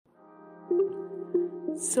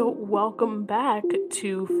So, welcome back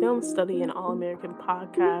to Film Study, an All-American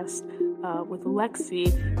podcast with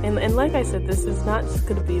Lexi. And like I said, this is not just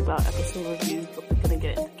going to be about episode reviews, but we're going to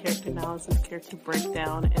get into character analysis, character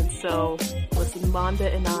breakdown. And so, listen,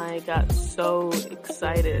 Monda and I got so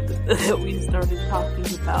excited that we started talking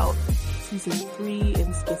about season 3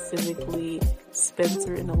 and specifically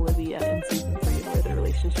Spencer and Olivia in season 3 and where the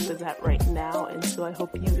relationship is at right now. And so I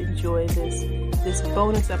hope you enjoy this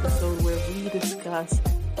bonus episode where we discuss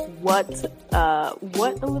what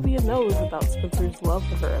Olivia knows about Spencer's love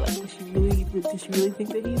for her. Like, does she really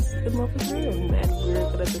think that he's in love with her? And we're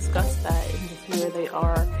gonna discuss that and just where they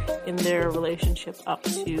are in their relationship up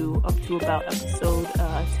to about episode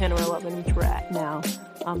 10 or 11, which we're at now.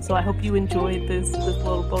 So I hope you enjoyed this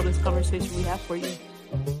little bonus conversation we have for you.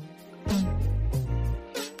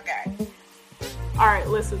 All right,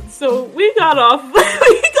 listen. So we got off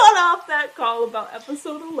that call about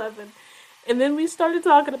episode 11, and then we started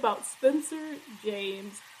talking about Spencer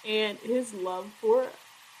James and his love for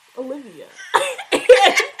Olivia. And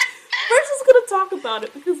we're just gonna talk about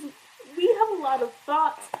it because we have a lot of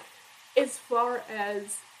thoughts as far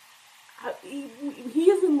as he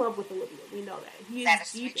is in love with Olivia. We know that. He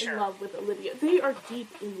is deep in love with Olivia. They are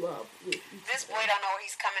deep in love with each other. This boy don't know where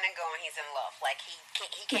he's coming and going. He's in love. Like, he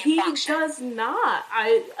can't function. He does not.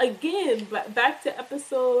 Back to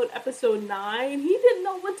episode 9, he didn't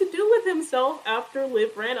know what to do with himself after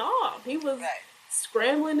Liv ran off. He was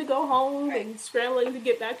scrambling to go home and scrambling to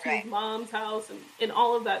get back to his mom's house and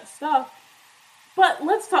all of that stuff. But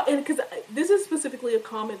let's talk, because this is specifically a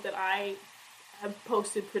comment that I have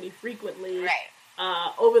posted pretty frequently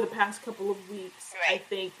over the past couple of weeks. I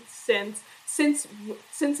think since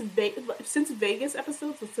Vegas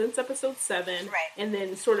episodes, so since episode 7, and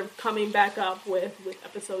then sort of coming back up with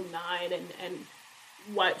episode 9 and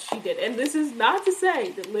what she did. And this is not to say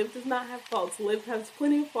that Liv does not have faults. Liv has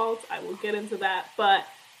plenty of faults. I will get into that, but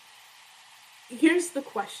here's the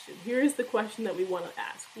question. Here's the question that we want to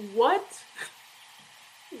ask: What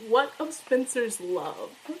of Spencer's love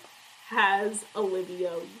has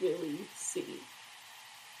Olivia really seen?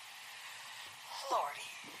 Lordy.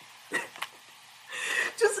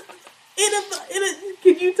 Just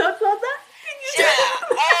can you touch on that?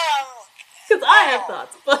 Because I have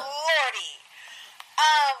thoughts. But Lordy.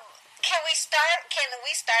 Can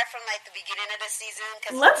we start from like the beginning of the season?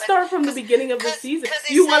 Let's start from the beginning of the season.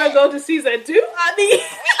 You want to go to season 2? I mean,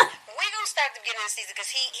 we're going to start at the beginning of the season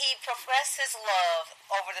because he professed his love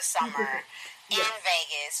over the summer in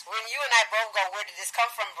Vegas. When you and I both go, where did this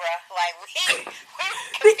come from, bruh? Like, we're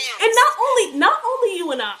confused. And not only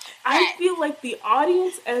you and I feel like the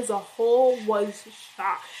audience as a whole was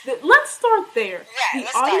shocked. Let's start there. The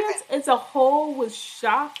audience as a whole was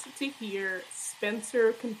shocked to hear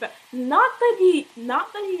Spencer confess. Not that he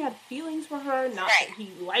had feelings for her, not that he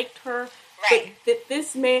liked her, but that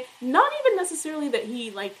this man, not even necessarily that he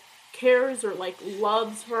like cares or like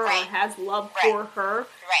loves her or has love for her,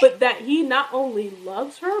 but that he not only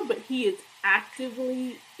loves her, but he is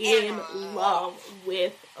actively in love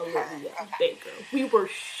with Olivia Baker. We were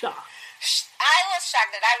shocked. I was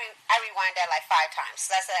shocked that I rewind that like 5 times.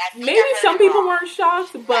 So I think maybe some people weren't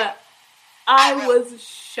shocked, but I was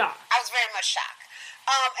shocked. I was very much shocked.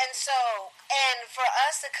 And for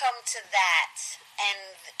us to come to that,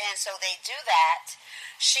 and so they do that.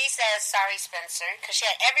 She says, "Sorry, Spencer," because she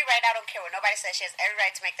had every right. I don't care what nobody says. She has every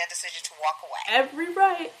right to make that decision to walk away. Every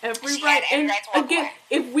right. She had every right to walk again, away.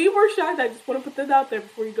 If we were shocked, I just want to put that out there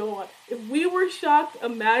before you go on. If we were shocked,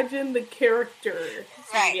 imagine the character's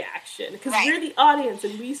reaction, because we're the audience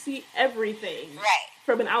and we see everything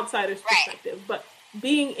from an outsider's perspective. But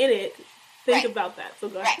being in it, think about that. So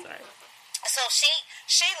go ahead. Sorry. So she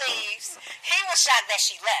leaves. He was shocked that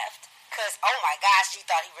she left. Because, oh my gosh, he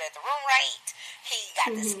thought he read the room right. He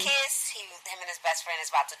got this kiss. Him and his best friend is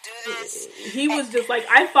about to do this. He was just like,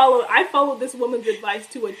 I followed this woman's advice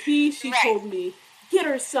to a T. She told me, get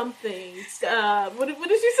her something. What did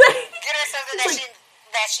she say? Get her something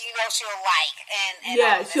that she knows she'll like. And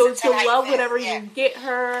she'll love whatever you get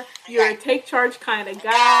her. You're a take charge kind of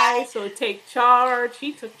guy, so take charge.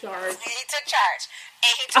 He took charge.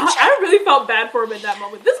 I really felt bad for him in that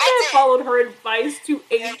moment. This man followed her advice to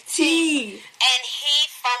a T. And he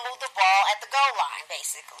fumbled the ball at the goal line,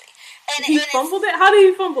 basically. He fumbled it? How did he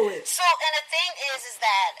fumble it? So, and the thing is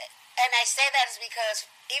that, and I say that is because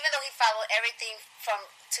even though he followed everything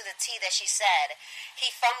to the T that she said, he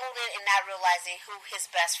fumbled it in not realizing who his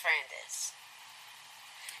best friend is.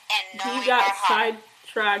 And knowing he got her heart.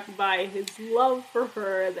 sidetracked by his love for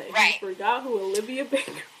her that he forgot who Olivia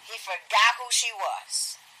Baker. He forgot who she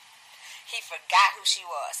was. he forgot who she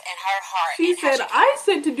was and her heart. She said, I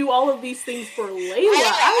said to do all of these things for Layla.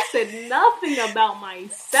 I said nothing about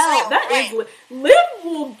myself. That is, Liv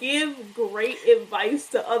will give great advice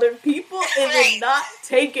to other people and then not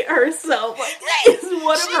take it herself. Like, that is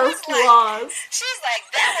one of her flaws. She's like,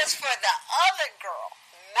 that was for the other girl,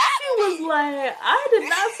 not She me. was like, I did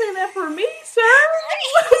not say that for me, sir.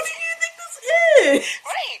 What do you think this is?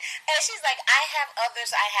 Right. And she's like, I have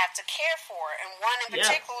others I have to care for. And one in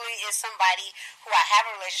particularly is somebody who I have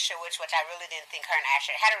a relationship with, which I really didn't think her and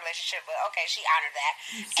Asher had a relationship, but okay, she honored that.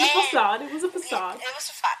 It's a facade. It was a facade. It was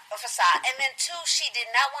a facade. And then two, she did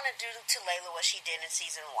not want to do to Layla what she did in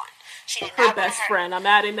season 1. She did her not best friend. I'm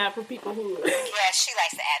adding that for people who... Yeah, she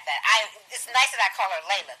likes to add that. It's nice that I call her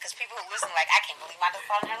Layla, because people who listen like, I can't believe I'm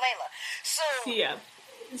calling her Layla. So... Yeah.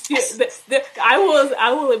 I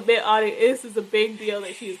will admit, audience, this is a big deal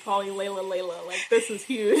that she is calling Layla. Like, this is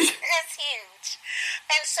huge. It's huge.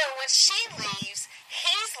 And so when she leaves,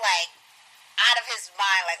 he's like out of his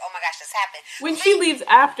mind, like, oh my gosh, this happened. When she leaves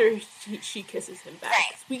after she kisses him back.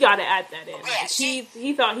 Right. We gotta add that in. Yeah,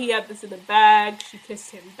 he thought he had this in the bag. She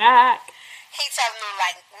kissed him back. He tells me,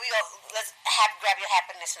 like, let's grab your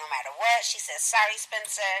happiness no matter what. She says, sorry,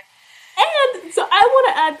 Spencer. And so I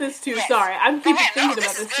want to add this too. Yes. Sorry, I'm thinking about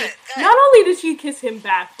this too. Good. Not only did she kiss him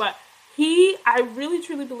back, but I really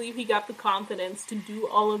truly believe he got the confidence to do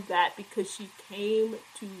all of that because she came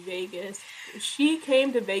to Vegas. She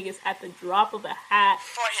came to Vegas at the drop of a hat.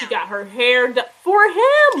 She got her hair done for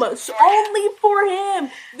him. Only for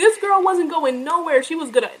him. This girl wasn't going nowhere. She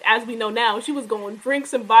was gonna, as we know now, she was going to drink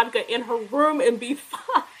some vodka in her room and be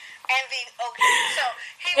fine. So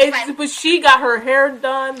he was like, but she got her hair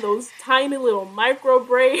done, those tiny little micro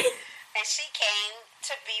braids. And she came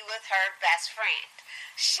to be with her best friend.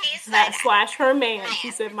 She's that slash her man.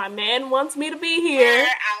 She said, my man wants me to be here.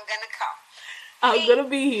 I'm going to come. I'm going to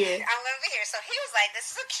be here. I'm going to be here. So he was like,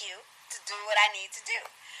 this is a cue to do what I need to do.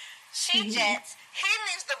 She jets. He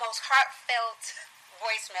leaves the most heartfelt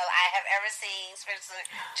voicemail I have ever seen, Spencer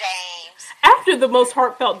James. After the most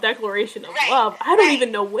heartfelt declaration of love. I don't even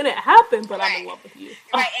know when it happened, but I'm in love with you.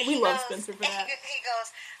 We love Spencer for that. He goes,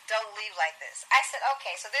 don't leave like this. I said,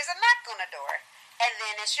 okay, so there's a knock on the door, and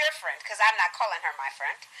then it's your friend, because I'm not calling her my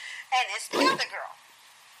friend, and it's the other girl.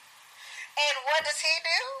 And what does he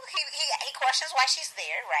do? He questions why she's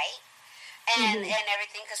there, right? And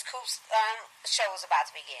everything, because Coop's show was about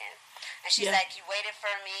to begin. And she's like, you waited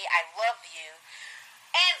for me, I love you.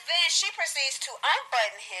 And then she proceeds to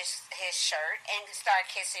unbutton his shirt and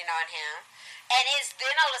start kissing on him. And it's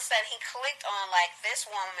then all of a sudden he clicked on, like, this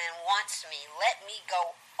woman wants me. Let me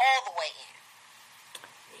go all the way in.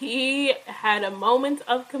 He had a moment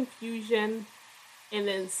of confusion and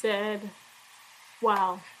then said,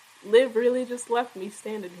 wow, Liv really just left me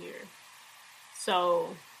standing here.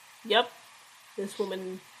 So, yep, this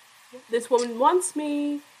woman wants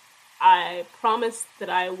me. I promised that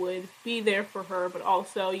I would be there for her, but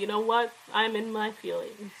also, you know what? I'm in my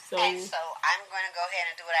feelings. And so I'm going to go ahead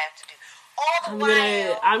and do what I have to do. All the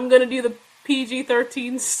while, I'm going to do the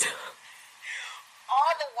PG-13 stuff.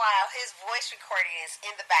 All the while, his voice recording is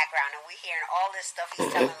in the background, and we're hearing all this stuff he's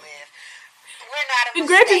telling Liv. We're not a mistake. And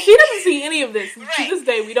granted, she doesn't see any of this. To this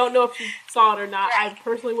day, we don't know if she saw it or not. I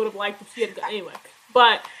personally would have liked if she had gone anyway.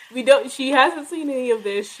 But we don't. She hasn't seen any of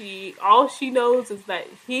this. All she knows is that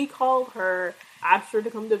he called her, asked her to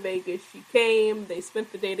come to Vegas. She came. They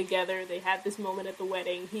spent the day together. They had this moment at the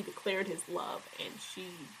wedding. He declared his love, and she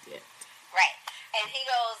did. Right. And he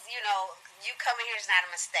goes, you coming here is not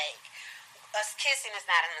a mistake. Us kissing is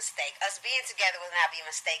not a mistake. Us being together will not be a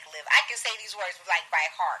mistake, Liv. I can say these words like by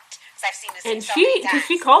heart because I've seen this so many times.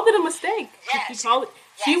 She called it a mistake. Yeah, she called it.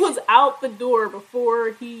 She was out the door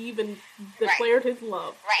before he even declared his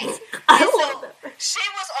love. Right. I love that. She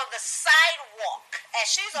was on the sidewalk. As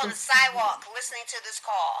she's on the sidewalk listening to this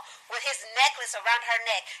call with his necklace around her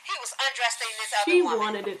neck, he was undressing this other woman. She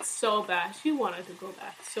wanted it so bad. She wanted to go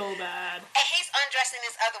back so bad. And he's undressing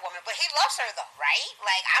this other woman. But he loves her though, right?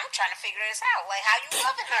 Like, I'm trying to figure this out. Like, how you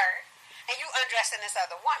loving her and you undressing this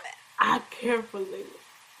other woman? I care for Layla.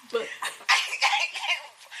 But you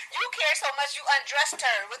care so much you undressed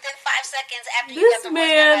her within 5 seconds after you this got the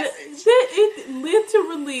man,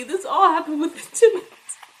 this all happened within 2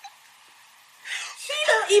 minutes. She's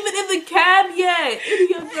not even in the cab yet. And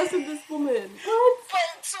he undressing this woman. What?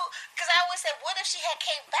 Because I always said, what if she had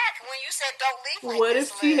came back when you said don't leave like what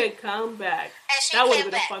this? What if she had come back? And she that would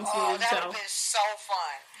came have been back. a fun scene. That would have been so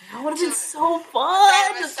fun. That would have been so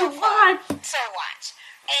fun to watch. To watch.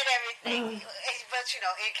 And everything. But,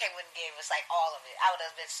 AK wouldn't give us like all of it. I would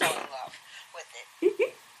have been so in love with it.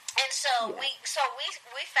 And so we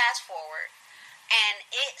fast forward. And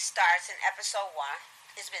it starts in episode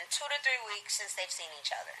 1. It's been 2 to 3 weeks since they've seen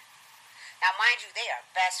each other. Now, mind you, they are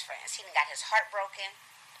best friends. He got his heart broken.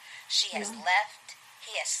 She has left.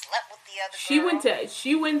 He has slept with the other girl.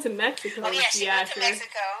 She went to Mexico. Oh yeah, she went to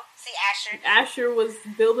Mexico. See Asher. Asher was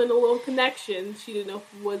building a little connection. She didn't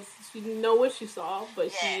know what she saw,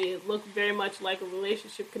 but she looked very much like a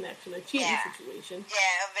relationship connection, a cheating situation.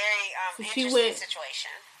 Yeah, a very interesting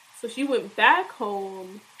situation. So she went back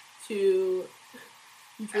home to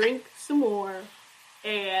drink some more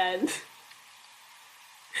and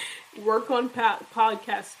work on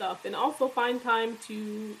podcast stuff, and also find time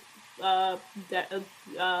to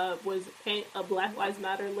paint a Black Lives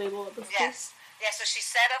Matter label at the school. Yes. Yeah, so she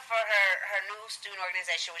set up for her new student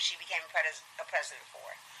organization, which she became a president for.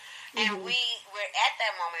 And we're at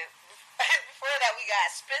that moment. Before that, we got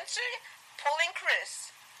Spencer pulling Chris,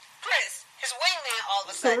 his wingman, all of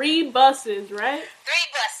a sudden. 3 buses, right?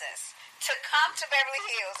 3 buses to come to Beverly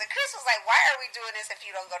Hills. And Chris was like, why are we doing this if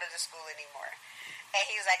you don't go to the school anymore? And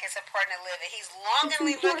he's like, it's important to live. And he's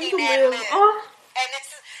longingly looking at Liv. Oh. And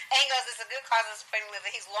he goes, it's a good cause, it's important to live.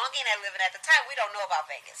 And he's longing at living. At the time, we don't know about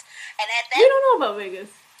Vegas. And at that, we don't know about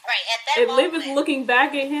Vegas. Right, at that moment. And Liv is looking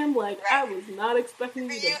back at him like, I was not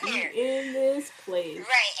expecting you to be in this place.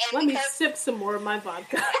 Right. And let me sip some more of my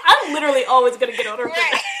vodka. I'm literally always going to get on her.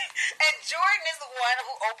 Right. And Jordan is the one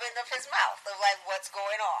who opened up his mouth of like, what's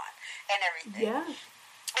going on and everything. Yeah.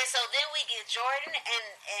 And so then we get Jordan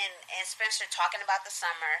and Spencer talking about the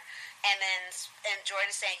summer, and Jordan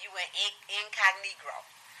saying you went incognito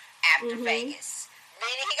after Vegas.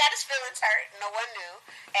 Meaning he got his feelings hurt, no one knew,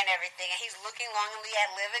 and everything. And he's looking longingly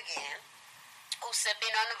at Liv again, who's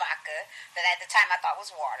sipping on the vodka that at the time I thought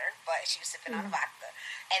was water, but she was sipping on the vodka.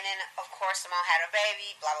 And then, of course, Simone had her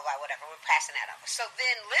baby, blah, blah, blah, whatever. We're passing that over. So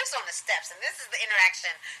then Liv's on the steps, and this is the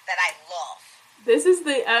interaction that I love. This is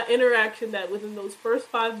the interaction that within those first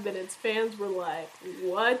 5 minutes, fans were like,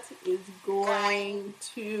 what is going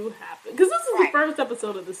to happen? Because this is the first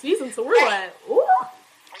episode of the season, so we're like, ooh.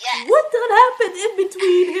 Yes. What done happened in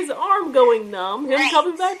between his arm going numb, him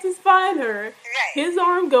coming back to find her, his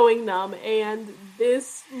arm going numb, and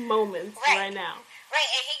this moment right now? Right,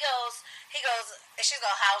 and he goes, she's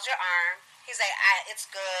going, how's your arm? He's like, it's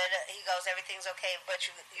good. He goes, everything's okay, but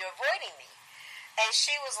you're avoiding me. And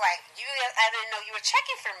she was like, I didn't know you were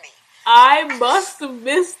checking for me. I must have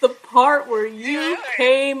missed the part where you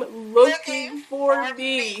came looking for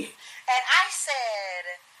me. And I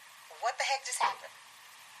said, what the heck just happened?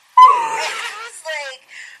 And he was like,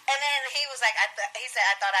 and then he was like, he said,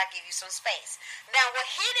 I thought I'd give you some space. Now, what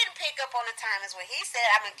he didn't pick up on the time is when he said,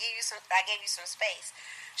 I gave you some space.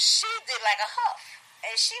 She did like a huff.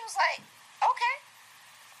 And she was like, okay,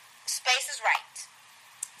 space is right.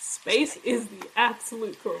 Space is the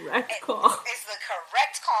absolute correct call. It's the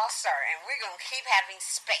correct call, sir, and we're going to keep having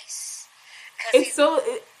space.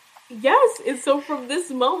 And so from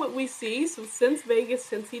this moment we see, so since Vegas,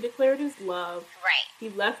 since he declared his love, he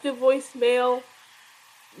left a voicemail,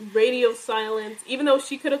 radio silence, even though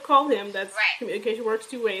she could have called him, that's communication works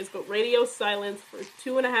 2 ways, but radio silence for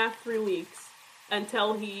 2.5, 3 weeks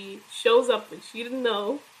until he shows up, which she didn't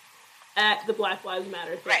know, at the Black Lives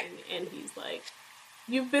Matter thing, and he's like,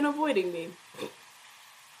 you've been avoiding me.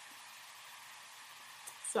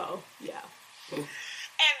 So, yeah. And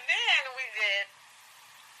then we did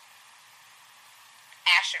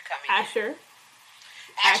Asher coming in. Asher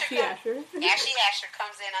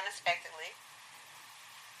comes in unexpectedly.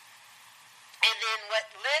 And then what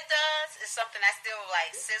Liv does is something I still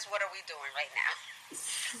like, sis, what are we doing right now?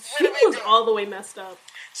 She was all the way messed up.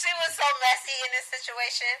 She was so messy in this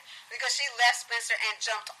situation because she left Spencer and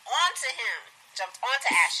jumped onto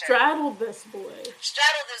Asher. Straddled this boy,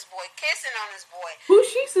 kissing on this boy. Who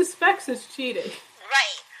she suspects is cheating.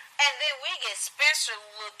 Right. And then we get Spencer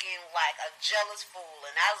looking like a jealous fool.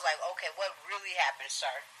 And I was like, okay, what really happened,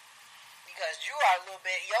 sir? Because you are a little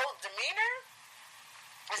bit, your demeanor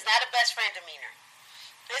is not a best friend demeanor.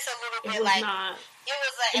 It's a little bit like... It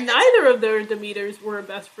was like... Neither of their demeanors were a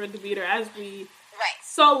best friend demeanor, as we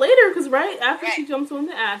saw later. Because after she jumps on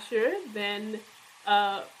to Asher, then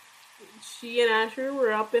she and Asher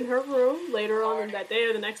were up in her room later on in that day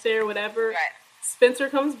or the next day or whatever. Right. Spencer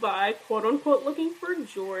comes by, quote-unquote, looking for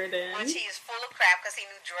Jordan. Which he is full of crap because he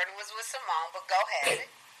knew Jordan was with Simone, but go ahead.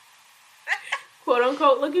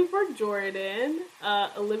 Quote-unquote, looking for Jordan.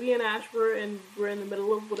 Olivia and Ash were in the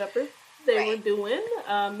middle of whatever they were doing.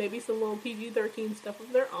 Maybe some little PG-13 stuff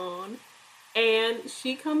of their own. And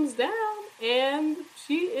she comes down, and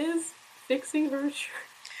she is fixing her shirt.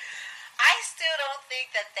 I still don't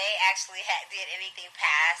think that they actually did anything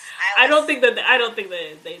past. I don't think that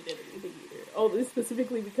they did anything either.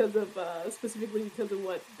 specifically because of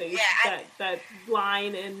what they that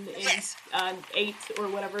line in Yes. 8 or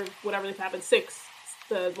whatever this happened 6,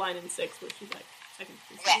 the line in 6 where she's like second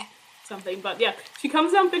Yeah. something, but yeah, she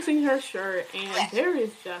comes down fixing her shirt, and Yes. there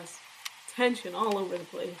is just tension all over the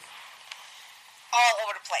place. All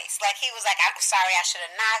over the place. Like, he was like, I'm sorry, I should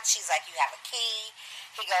have knocked. She's like, you have a key.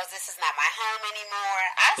 He goes, this is not my home anymore.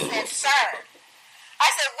 I said, sir. I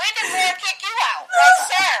said, when did Laura kick you out?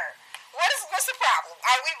 Like, sir, what's the problem?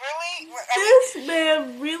 Are we really? This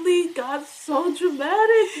man really got so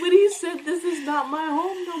dramatic when he said, this is not my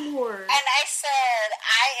home no more. And I said,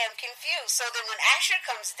 I am confused. So then when Asher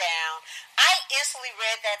comes down, I instantly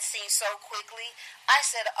read that scene so quickly. I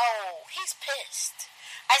said, oh, he's pissed.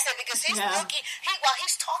 I said, because he's looking, while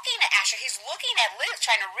he's talking to Asher, he's looking at Liv,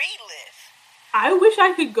 trying to read Liv. I wish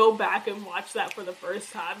I could go back and watch that for the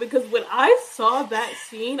first time, because when I saw that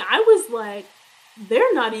scene, I was like,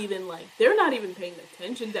 they're not even paying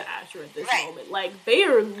attention to Asher at this moment. Like, they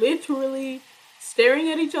are literally staring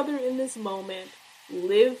at each other in this moment.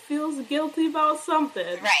 Liv feels guilty about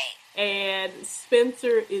something. Right. And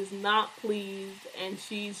Spencer is not pleased, and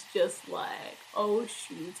she's just like, oh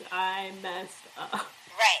shoot, I messed up.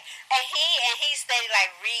 Right. And he stayed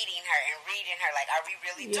like reading her, like, are we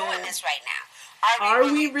really doing this right now? Are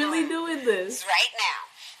we really doing this? Right now?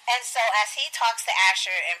 And so as he talks to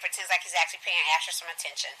Asher and pretends like he's actually paying Asher some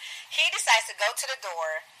attention, he decides to go to the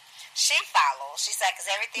door. She follows. She's like, is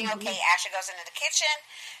everything okay? Asher goes into the kitchen.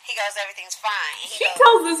 He goes, everything's fine. She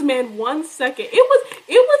tells this man 1 second. It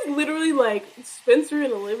was literally like Spencer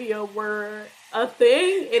and Olivia were a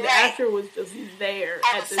thing, and Asher was just there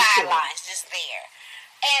on at the this sidelines, just there.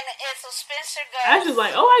 And so Spencer goes... Asher's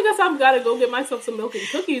like, oh, I guess I've got to go get myself some milk and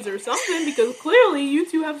cookies or something, because clearly you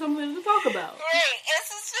two have something to talk about. Right. And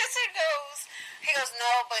so Spencer goes... He goes,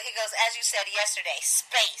 no, but he goes, as you said yesterday,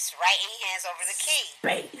 space, right? And he hands over the key.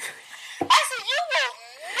 Space. I said, you will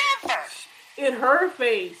never... In her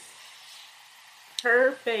face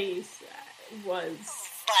was...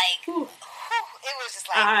 Like... Whew. It was just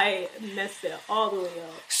like... I messed it all the way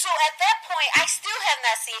up. So at that point, I still have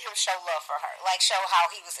not seen him show love for her. Like, show how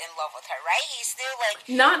he was in love with her, right? He's still like...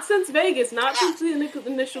 Not since Vegas. Not since the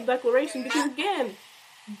initial declaration. Because again,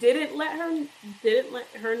 didn't let her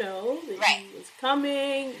know that he was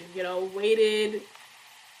coming. Waited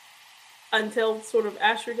until sort of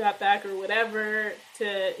Asher got back or whatever.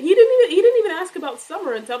 He didn't even ask about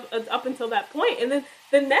Summer up until that point. And then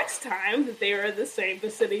the next time that they were in the same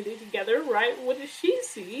vicinity together, right? What does she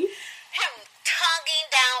see? Him tonguing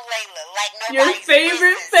down Layla like nobody's Your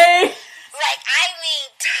favorite business. thing. Like, I mean,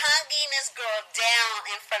 tonguing this girl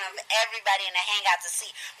down in front of everybody in the hangout to see.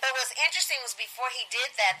 But what's interesting was before he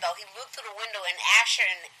did that, though, he looked through the window and Asher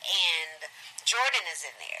and Jordan is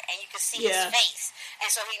in there. And you can see his face. And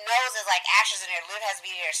so he knows it's like Asher's in there. Liv has to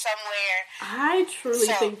be there somewhere. I truly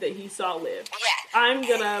think that he saw Liv. Yeah. I'm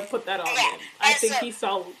going to put that on him. I think he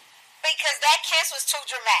saw... Because that kiss was too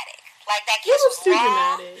dramatic. Like, that kiss was too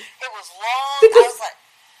long. dramatic. It was long. Because, I was like...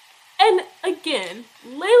 And again,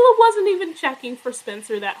 Layla wasn't even checking for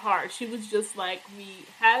Spencer that hard. She was just like, we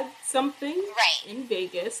had something in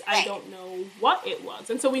Vegas. I don't know what it was.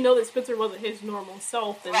 And so we know that Spencer wasn't his normal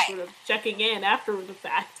self and sort of checking in after the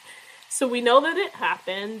fact. So we know that it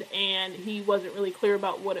happened, and he wasn't really clear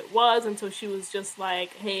about what it was. And so she was just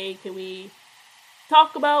like, hey, can we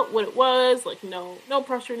talk about what it was? Like, no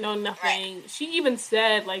pressure, no nothing. Right. She even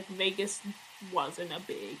said, like, Vegas wasn't a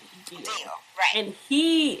big deal. Right. And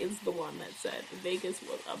he is the one that said Vegas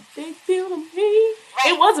was a big deal to me.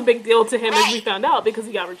 Right. It was a big deal to him as we found out because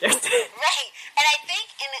he got rejected. Right. And I think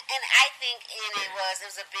it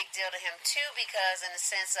was a big deal to him too, because in the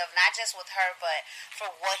sense of not just with her, but for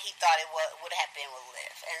what he thought it would have been with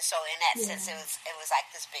Liv. And so in that sense, it was like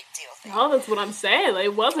this big deal thing. Oh, that's what I'm saying. Like,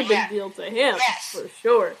 it was a big deal to him, for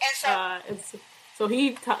sure. And so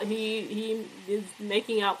he is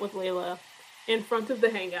making out with Layla in front of the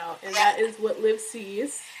hangout, and that is what Liv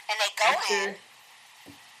sees. And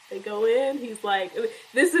they go in. He's like,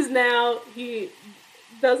 this is now, he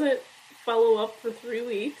doesn't follow up for 3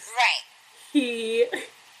 weeks. Right.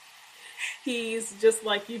 He's just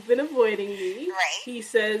like, you've been avoiding me. Right. He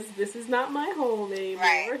says, this is not my home anymore.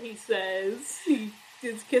 Right. He says, he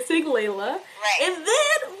is kissing Layla. Right. And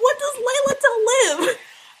then, what does Layla tell Liv?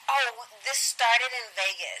 Oh, this started in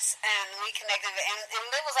Vegas, and we connected, and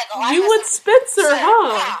Liv was like, oh, you and Spencer,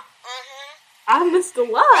 huh? Mm-hmm. I missed a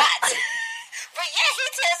lot. But yeah, he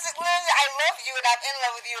tells Liv, I love you, and I'm in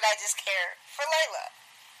love with you, and I just care for Layla.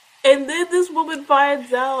 And then this woman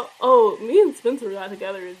finds out, oh, me and Spencer got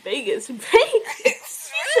together in Vegas.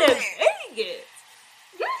 Vegas? She said Vegas?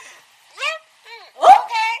 Yeah.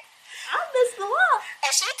 Okay. I missed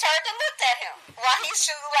And she turned and looked at him while he's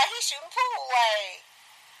shooting pool. Like,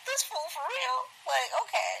 this fool for real? Like,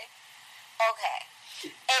 okay.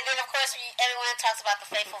 And then, of course, everyone talks about the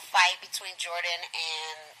fateful fight between Jordan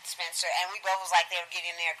and Spencer, and we both was like they were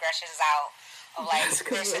getting their aggressions out of like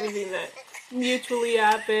because everything that mutually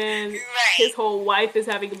happened. Right. His whole wife is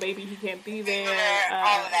having a baby; he can't be there.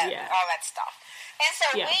 All that stuff. And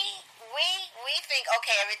so we think,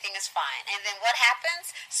 okay, everything is fine. And then what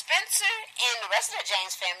happens? Spencer and the rest of the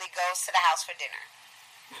James family goes to the house for dinner.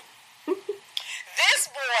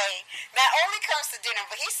 This boy not only comes to dinner,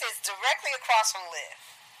 but he sits directly across from Liv.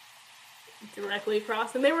 Directly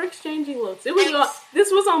across, and they were exchanging looks. This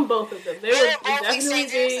was on both of them. They were definitely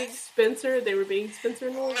being Spencer. They were being Spencer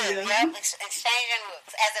and Olivia. Yep, exchanging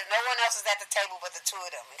looks, as if no one else is at the table but the two of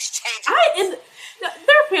them exchanging. And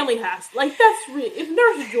their family has that's really. If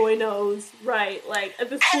Nurse Joy knows, right? Like at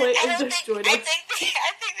this point, if Nurse Joy knows, I think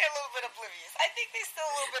they're a little bit oblivious. I think they're still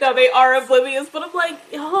a little bit. No, they are oblivious, but I'm like,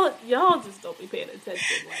 y'all just don't be paying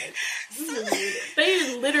attention. Like this is weird.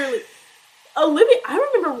 They literally. Olivia, I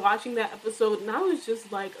remember watching that episode, and I was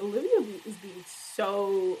just like, Olivia is being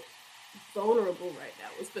so vulnerable right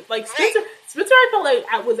now. But like Spencer, I felt like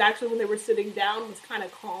I was actually when they were sitting down was kind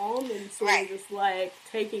of calm and sort of just like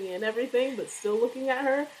taking in everything, but still looking at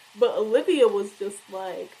her. But Olivia was just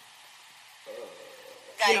like,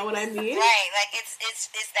 you know what I mean? Right, like it's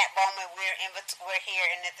that moment we're here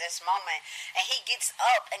in at this moment, and he gets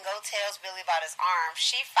up and tells Billy about his arm.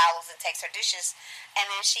 She follows and takes her dishes,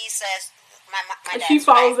 and then she says, "My dad." She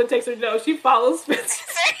follows and takes her. No, she follows Spencer.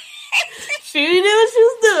 She knew what she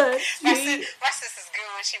was doing. My sister's good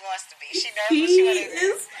when she wants to be. She knows what she wants to do.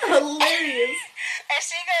 Is hilarious. And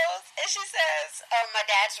she goes and she says, "My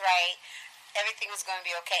dad's right. Everything was going to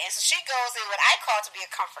be okay." And so she goes in what I call to be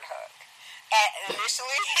a comfort hug.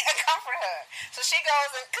 Initially, a comfort hug. So she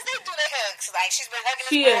goes in, because they do the hugs. Like, she's been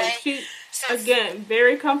hugging this boy. She again,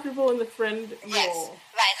 very comfortable in the friend role. Yes.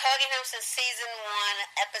 Like, hugging him since season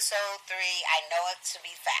 1, episode 3. I know it to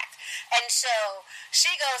be fact. And so,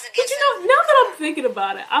 she goes and gets now that I'm thinking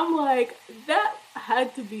about it, I'm like, that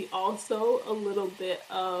had to be also a little bit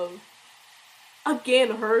of,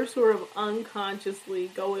 again, her sort of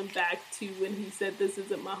unconsciously going back to when he said, "This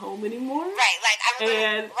isn't my home anymore." Right, like,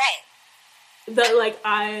 that, like,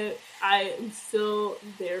 I am still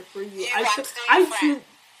there for you. I'm still your friend.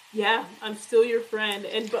 Yeah, I'm still your friend,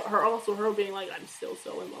 but her being like, I'm still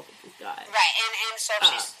so in love with this guy. Right, and so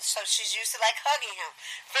she's used to like hugging him,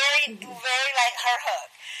 very like her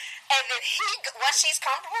hug. And then once she's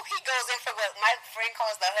comfortable, he goes in for what my friend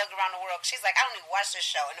calls the hug around the world. She's like, I don't even watch this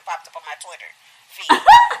show, and it popped up on my Twitter feed.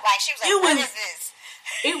 Like, she was like, what is this?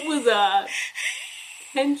 It was a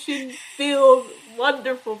tension-filled,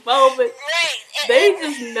 wonderful moment. Right. They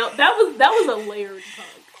just know that was a layered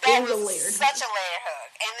hug. That was such a layered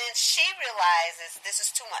hug. And then she realizes this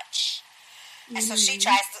is too much. And so she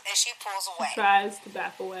she pulls away. She tries to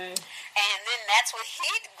back away. And then that's when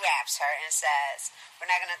he grabs her and says,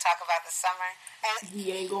 "We're not going to talk about the summer." And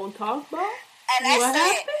he ain't going to talk about? And what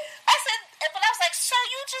happened? But I was like, so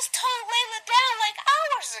you just toned Layla down like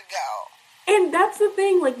hours ago. And that's the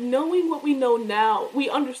thing, like, knowing what we know now, we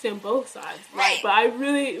understand both sides, right? But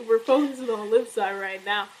we're focusing on Liv's side right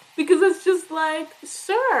now, because it's just like,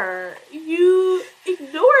 sir, you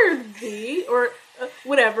ignored me, or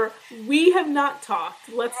whatever. We have not talked,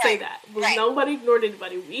 let's say that. Nobody ignored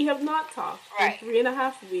anybody. We have not talked for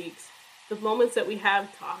 3.5 weeks. The moments that we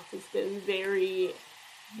have talked, it's been very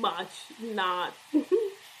much not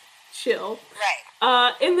chill.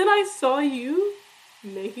 Right. And then I saw you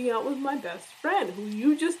making out with my best friend, who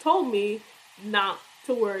you just told me not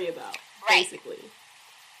to worry about, basically.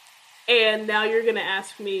 And now you're going to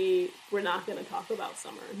ask me, we're not going to talk about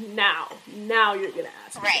summer. Now you're going to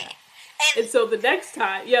ask me that. And so the next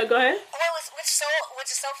time, go ahead. Well, which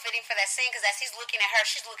is so fitting for that scene, because as he's looking at her,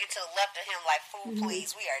 she's looking to the left of him like, fool,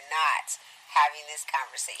 please, we are not having this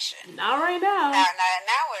conversation. Not right now.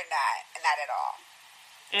 Now we're not at all.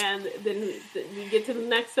 And then we get to the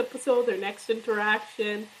next episode, their next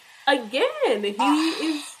interaction. Again, he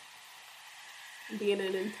is being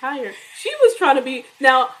an entire... She was trying to be...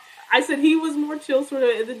 Now, I said he was more chill, sort of,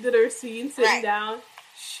 in the dinner scene, sitting down.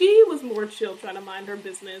 She was more chill, trying to mind her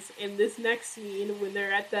business. In this next scene, when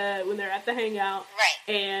they're at the hangout,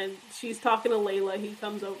 and she's talking to Layla, he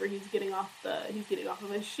comes over. He's getting off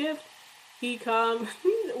of his shift. He comes.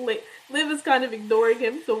 Liv is kind of ignoring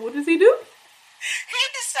him. So what does he do? He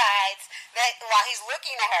decides that while he's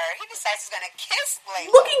looking at her, he decides he's going to kiss Layla.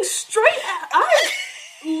 Looking straight at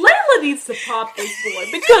Layla needs to pop this boy,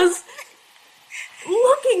 because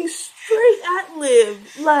looking straight at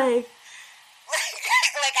Liv, like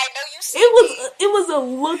I know you It was a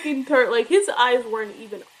looking turn. Like, his eyes weren't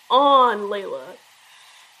even on Layla.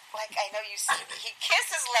 Like, I know you see me. He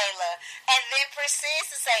kisses Layla and then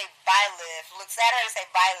proceeds to say, bye, Liv. Looks at her and say,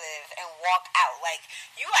 bye, Liv, and walk out. Like,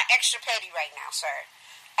 you are extra petty right now, sir.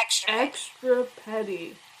 Extra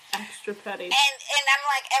petty. And I'm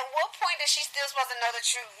like, at what point is she still supposed to know that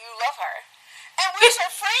you love her? And where's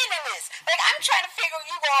her friend in this? Like, I'm trying to figure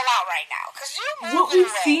you all out right now. Because you're moving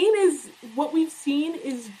What we've seen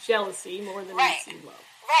is jealousy more than we've seen love.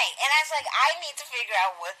 Right, and I was like, I need to figure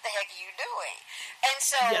out what the heck are you doing. And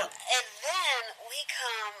so, and then we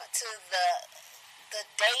come to the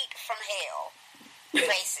date from hell,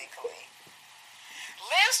 basically.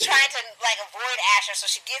 Liv's trying to, like, avoid Asher, so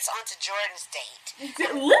she gets onto Jordan's date.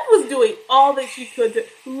 Liv was doing all that she could to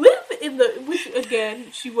live which,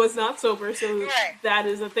 again, she was not sober, so that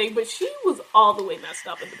is a thing, but she was all the way messed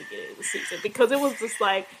up at the beginning of the season, because it was just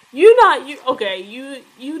like, you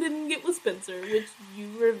didn't get with Spencer, which you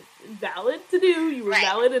were valid to do, you were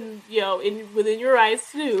valid and, within your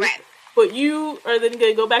rights to do, but you are then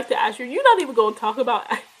going to go back to Asher, you're not even going to talk about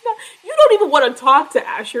you don't even want to talk to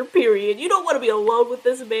Asher, period. You don't want to be alone with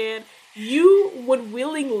this man. You would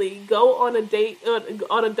willingly go on a date,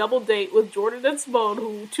 on a double date with Jordan and Simone,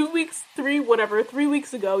 who 3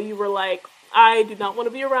 weeks ago, you were like, I do not want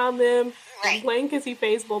to be around them. I'm playing kissy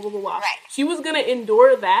face, blah, blah, blah, blah. She was going to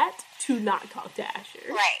endure that to not talk to Asher.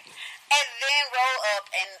 Right. And then roll up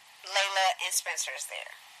and Layla and Spencer's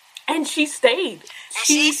there. And she stayed.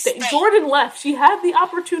 She stayed. Jordan left. She had the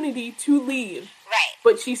opportunity to leave. Right.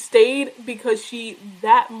 But she stayed because she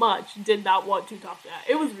that much did not want to talk to her.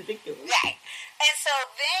 It was ridiculous. Right. And so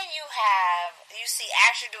then you see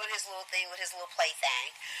Asher doing his little thing with his little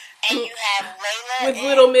plaything. And you have Layla with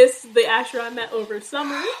Little Miss, the Asher I met over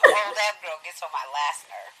summer. Oh, that girl gets on my last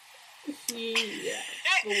nerve.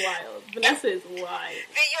 Wild. Vanessa is wild.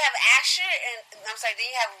 Then you have then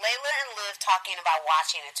you have Layla and Liv talking about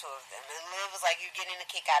watching the two of them. And Liv was like, you're getting a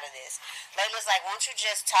kick out of this. Layla's like, won't you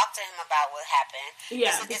just talk to him about what happened?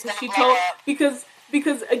 Yeah,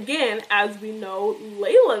 because again, as we know,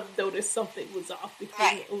 Layla noticed something was off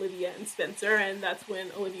between Olivia and Spencer, and that's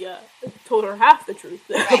when Olivia told her half the truth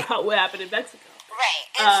about what happened in Mexico.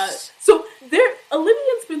 Right. So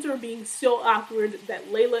Olivia and Spencer are being so awkward that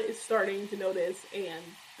Layla is starting to notice, and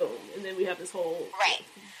boom. And then we have this whole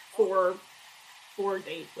four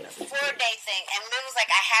date, whatever. 4 day thing. And Liv was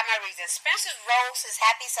like, I have my reasons. Spencer rolls his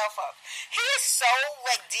happy self up. He is so,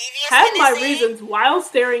 like, devious. Have my reasons while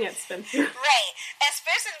staring at Spencer. Right. And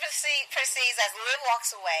Spencer proceeds, as Liv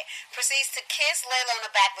walks away, proceeds to kiss Layla on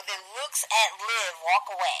the back, but then looks at Liv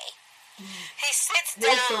walk away. He sits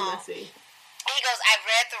down. So messy. And he goes, I've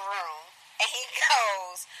read the room. And he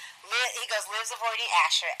goes, Liv's avoiding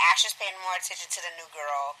Asher. Asher's paying more attention to the new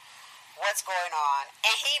girl. What's going on?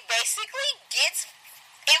 And he basically gets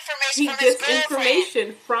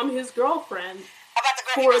information from his girlfriend about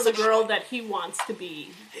the girl that he wants to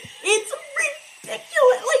be. It's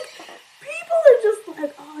ridiculous. Like, people are just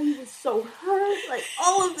like, oh, he was so hurt. Like,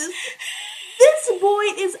 all of this. This boy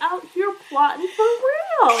is out here plotting for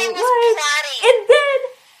real. He was plotting. And then,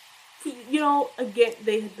 again,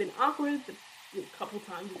 they had been awkward the couple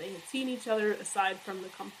times that they had seen each other, aside from the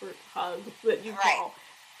comfort hug that you call.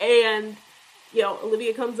 And,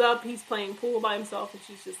 Olivia comes up, he's playing pool by himself, and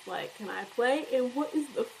she's just like, can I play? And what is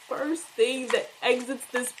the first thing that exits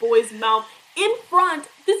this boy's mouth in front?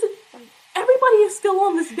 Everybody is still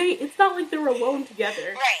on this date. It's not like they were alone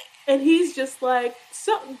together. Right. And he's just like,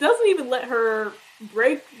 doesn't even let her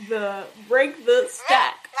break the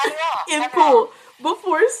stack in pool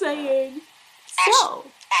before saying,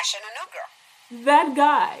 Ash and a new girl. That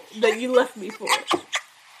guy that you left me for. And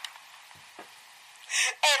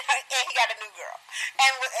he got a new girl.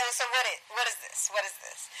 And so what is this? What is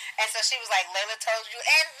this? And so she was like, Layla told you.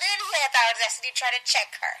 And then he had the audacity to try to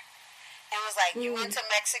check her. And was like, you went to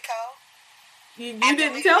Mexico? You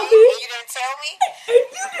didn't tell me? You didn't tell me?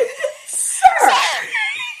 You didn't. Sir!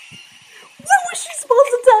 When was she supposed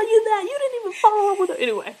to tell you that? You didn't even follow up with her.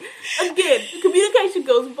 Anyway, again, communication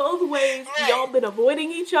goes both ways. Right. Y'all been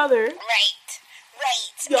avoiding each other. Right.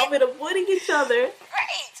 Y'all been avoiding each other.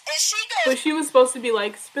 Right. And she goes... But she was supposed to be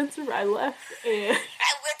like, Spencer, I left and...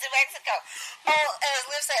 I went to Mexico. Oh, and as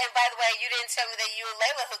Liv said, and by the way, you didn't tell me that you and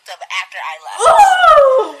Layla hooked up after I left.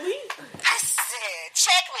 Oh! I said,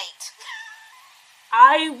 checkmate.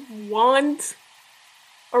 I want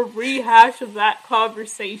a rehash of that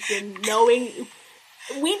conversation, knowing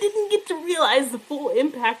we didn't get to realize the full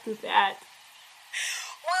impact of that.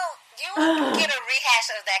 Well, You get a rehash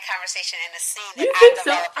of that conversation in the scene that You I'm think so?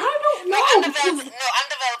 developing. I don't know. I'm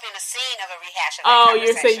developing a scene of a rehash of that Oh, conversation.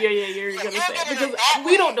 you're saying, you're going to say it. Because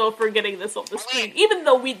we don't know if we're getting this on the screen. Even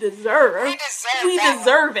though we deserve it. We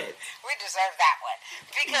deserve that one.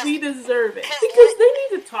 We deserve it. Because they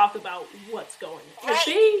need to talk about what's going on. Like,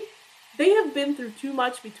 they have been through too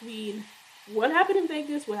much between what happened in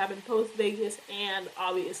Vegas, what happened post-Vegas, and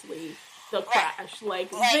obviously the crash. Like,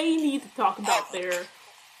 they need to talk about their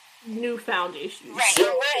newfound issues. Right, and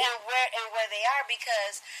where they are,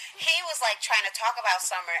 because he was like trying to talk about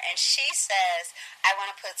Summer, and she says, I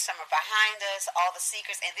want to put Summer behind us, all the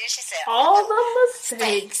secrets, and then she said, all the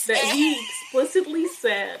mistakes that he explicitly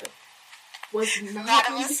said was not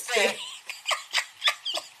a mistake.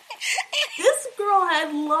 This girl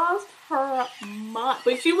had lost her mind.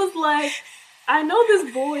 But she was like, I know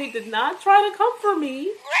this boy did not try to come for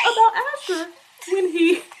me about Asher when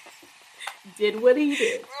he did what he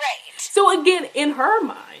did. Right. So again, in her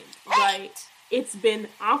mind, like, it's been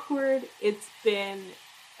awkward. It's been,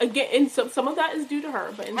 again, and some of that is due to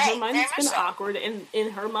her, but in her mind, it's been awkward. And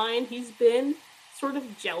in her mind, he's been sort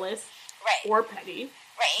of jealous or petty,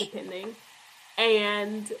 depending.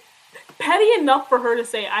 And petty enough for her to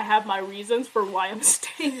say, I have my reasons for why I'm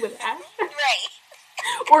staying with Asher. Right.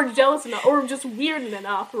 Or jealous enough, or just weird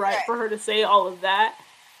enough, for her to say all of that.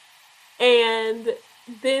 And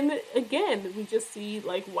then, again, we just see,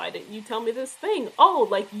 like, why didn't you tell me this thing? Oh,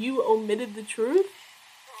 like, you omitted the truth?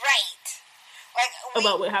 Right. Like,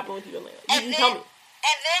 about what happened with you and Layla. You didn't tell me.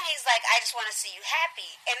 And then he's like, I just want to see you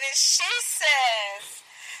happy. And then she says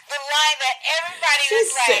the line that everybody was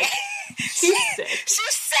like... She's sick.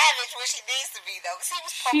 She's savage when she needs to be, though.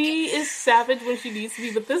 She is savage when she needs to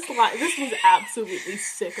be, but this was absolutely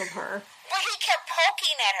sick of her. But he kept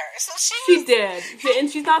poking at her, so she did. And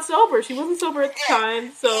she's not sober. She wasn't sober at the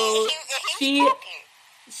time, so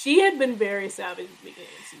she had been very savage at the beginning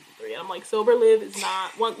of season 3. And I'm like, sober Liv is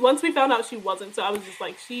not... Once we found out she wasn't, so I was just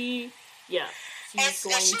like, she's going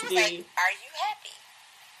to be... Like, are you happy?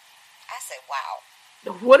 I said, wow.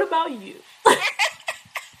 What about you?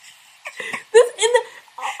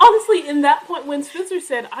 Honestly, in that point, when Spencer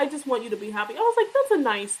said, I just want you to be happy, I was like, that's a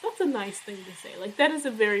nice thing to say. Like, that is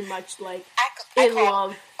a very much, like,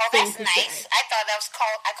 love thing to say. I thought that was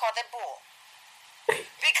I called that bull.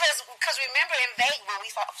 Because remember in Vegas, when we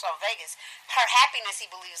saw Vegas, her happiness, he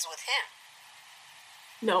believes, with him.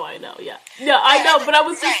 No, I know, yeah. Yeah, I know, but I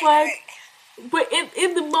was just but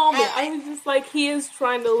in the moment, I was just like, he is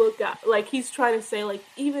trying to look at, like, he's trying to say, like,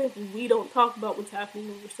 even if we don't talk about what's happening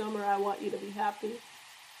over summer, I want you to be happy.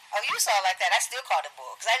 Oh, you saw it like that. I still called it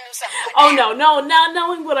bull, because I knew something like that. No, now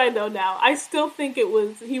knowing what I know now, I still think he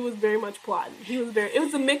was very much plotting. It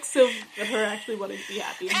was a mix of her actually wanting to be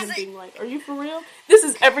happy and him being like, are you for real? This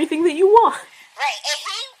is everything that you want. Right, and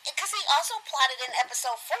because he also plotted in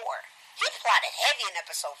episode 4. He plotted heavy in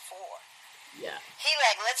episode 4. Yeah. He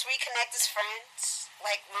let's reconnect as friends.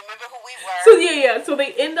 Like, remember who we were. So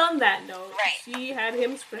they end on that note. Right. She had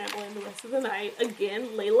him scrambling the rest of the night. Again,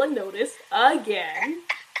 Layla noticed again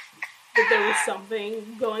that there was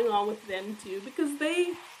something going on with them too, because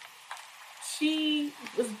she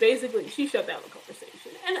shut down the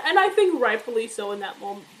conversation. And I think rightfully so in that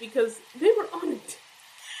moment, because they were on it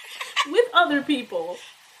with other people,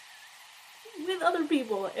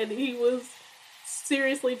 and he was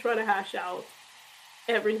seriously trying to hash out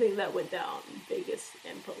everything that went down in Vegas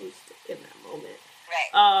and post in that moment.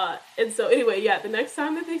 Right. And so anyway, the next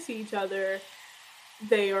time that they see each other,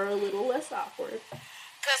 they are a little less awkward.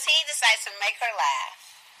 Because he decides to make her laugh.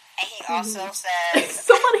 And he also says...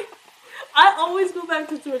 I always go back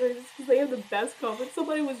to Twitter just because they have the best comments.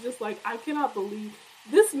 Somebody was just like, I cannot believe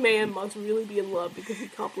this man must really be in love because he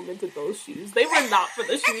complimented those shoes. They were not for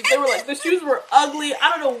the shoes. They were like, the shoes were ugly. I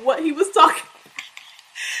don't know what he was talking about.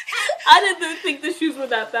 I didn't think the shoes were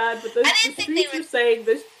that bad, but the streets are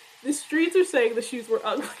saying the shoes were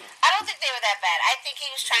ugly. I don't think they were that bad. I think he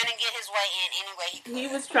was trying to get his way in any way he could. He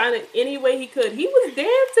was trying to any way he could. He was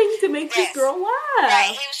dancing to make this girl laugh.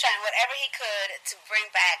 Right, he was trying whatever he could to bring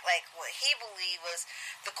back like what he believed was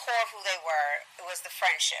the core of who they were. It was the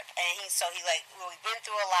friendship, and we've been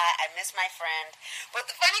through a lot. I miss my friend. But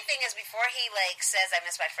the funny thing is, before he says I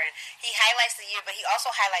miss my friend, he highlights the year, but he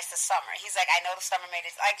also highlights the summer. He's like, I know the summer made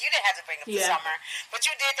it. Like, you didn't have to bring up the summer, but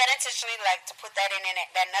you did that intentionally, like to put that in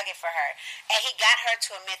that nugget for her, and he got her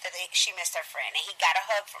to admit that she missed her friend, and he got a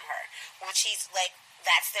hug from her, which he's like,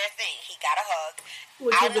 that's their thing. He got a hug,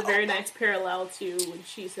 which was a very nice parallel to when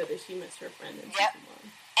she said that she missed her friend in season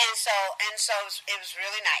 1. And so it was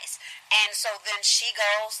really nice. And so then she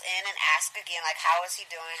goes in and asks again, like, how is he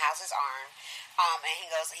doing? How's his arm? And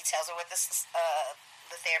he tells her what the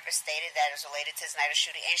the therapist stated that it was related to Snyder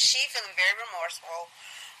shooting, and she, feeling very remorseful,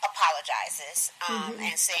 apologizes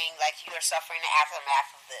and saying, like, you are suffering the aftermath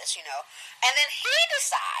of this, you know. And then he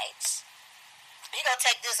decides he gonna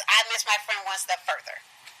take this I miss my friend one step further.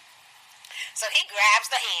 So he grabs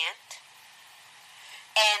the hand,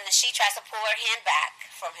 and she tries to pull her hand back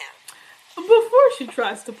from him. Before she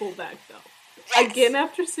tries to pull back, though, Yes. again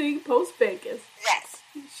after seeing Post Vegas, Yes.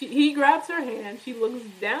 he grabs her hand. She looks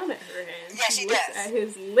down at her hand. Yes, she looks does. at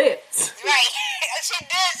his lips. Right. She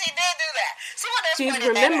did do that. Someone else She's pointed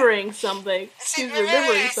remembering something. She's She's remembering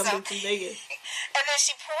remembering something something. from Vegas. And then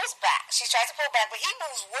she pulls back. She tries to pull back, but he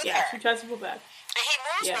moves with Yeah, her. she tries to pull back. And he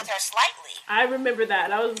moves Yeah. with her slightly. I remember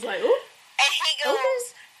that. I was like, ooh. And he goes,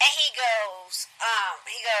 Okay. and he goes,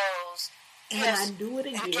 And I do it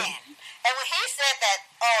again. And when he said that,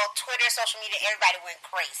 Twitter, social media, everybody went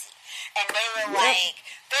crazy. And they were like,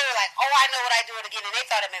 oh, I know what I do it again. And they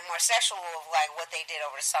thought it meant more sexual of like what they did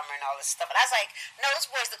over the summer and all this stuff. And I was like, no,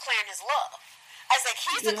 this boy's declaring his love. I was like,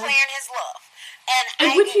 he's declaring his love.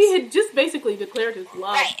 And which he had just basically declared his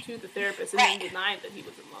love Right. to the therapist and then denied that he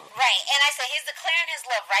was in love. Right. And I said, he's declaring his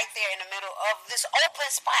love right there in the middle of this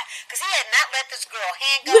open spot. Because he had not let this girl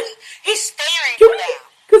hand go. He's staring her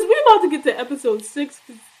down. Because we're about to get to episode 6.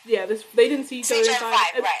 Yeah, they didn't see each other in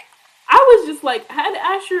 5. Right. I was just like, had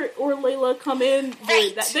Asher or Layla come in,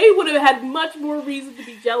 they would have had much more reason to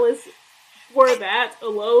be jealous for that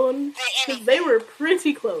alone. Because they were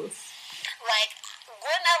pretty close. Like,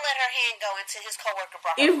 would not let her hand go until his coworker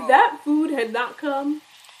brought her If food. that food had not come...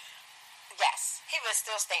 Yes, he was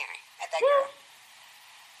still staring at that girl.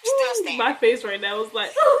 Still staring. My face right now was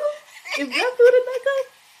like, if that food had not come...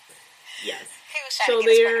 Yes. He was trying to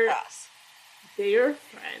get his point across. They're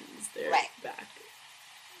friends. They're back.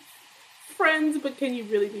 Friends, but can you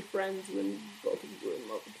really be friends when both of you are in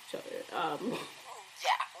love with each other? Yeah,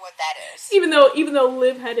 what that is. Even though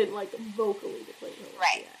Liv hadn't like vocally declared her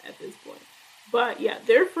love yet at this point. But yeah,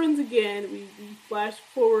 they're friends again. We flash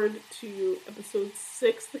forward to episode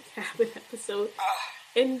 6, the cabin episode.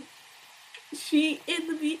 And she, in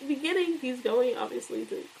the beginning, he's going obviously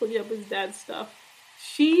to clean up his dad's stuff.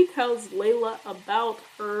 She tells Layla about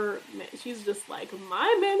her man. She's just like,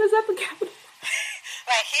 my man is at the cabin.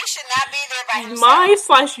 Like, he should not be there by himself.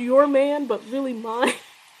 My/your man, but really mine.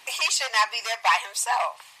 He should not be there by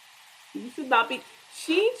himself. He should not be.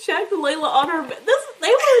 She checked Layla on her bed. They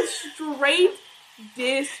were straight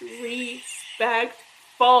disrespectful.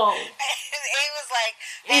 He was like...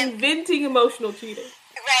 Inventing emotional cheating.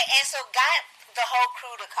 Right, and so got the whole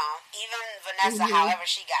crew to come. Even Vanessa, however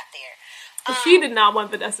she got there. She did not want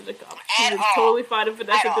Vanessa to come. She was totally fine if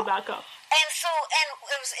Vanessa did not come. And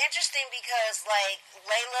it was interesting because, like,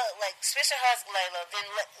 Layla, like, Spencer hugs Layla, then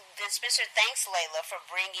Spencer thanks Layla for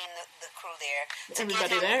bringing the crew there.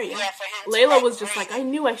 Everybody there, yeah. For him Layla was just like, I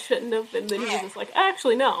knew I shouldn't have, and then he was just like,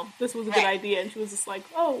 actually, no, this was a good idea, and she was just like,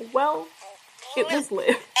 oh, well, it was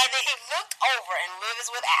Liv. And then he looked over, and Liv is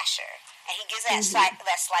with Asher, and he gives that slight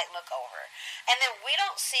look over. And then we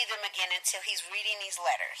don't see them again until he's reading these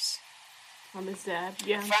letters. From his dad,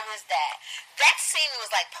 yeah. From his dad. That scene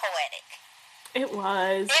was, like, poetic. It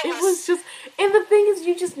was. It was just... And the thing is,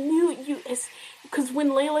 you just knew... Because when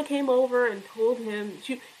Layla came over and told him...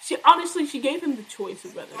 She honestly, she gave him the choice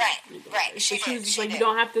of whether to read the letters. She was just like, you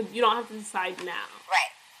don't have to decide now.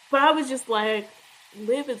 Right. But I was just like,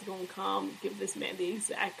 Liv is going to come give this man the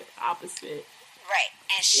exact opposite. Right.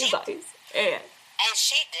 And she... advice. And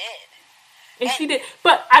she did. And she did.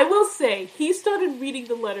 But I will say, he started reading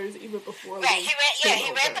the letters even before Liv he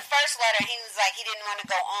read the first letter. He was like, he didn't want to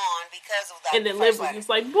go on because of that. And then Liv was just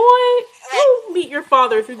like, boy, you'll meet your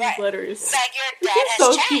father through these letters. Like, your dad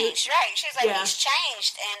has changed. Right. She was like, he's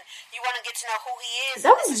changed, and you want to get to know who he is.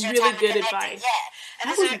 That was really good advice. Yeah.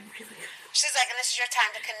 And that was really good. She's like, and this is your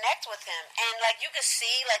time to connect with him. And, like, you could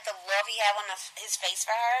see, like, the love he had on his face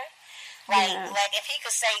for her. Like, if he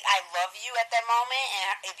could say, I love you at that moment,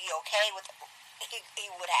 and it'd be okay with he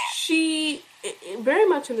would have. She, very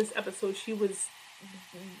much in this episode, she was,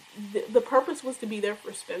 the purpose was to be there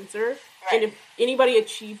for Spencer. Right. And if anybody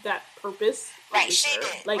achieved that purpose, she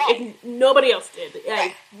did. Like, if nobody else did.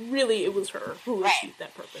 Like, really, it was her who achieved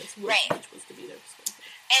that purpose, which was to be there for Spencer.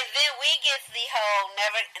 And then we get the whole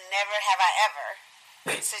never have I ever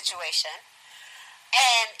situation.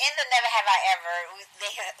 And in the Never Have I Ever,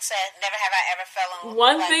 they said, never have I ever fell in love.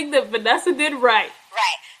 One thing that Vanessa did right.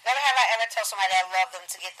 Right. Never have I ever told somebody I love them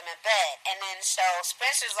to get them in bed. And then so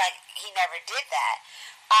Spencer's like, he never did that.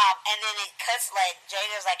 And then it cuts, like,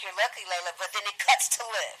 Jada's like, you're lucky, Layla. But then it cuts to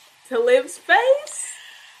Liv. To Liv's face?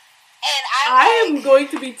 And I am going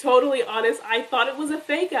to be totally honest. I thought it was a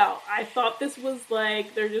fake out. I thought this was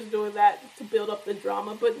like they're just doing that to build up the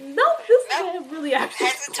drama. But no, this man really actually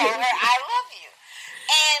told her, "I love you."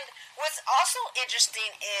 And what's also interesting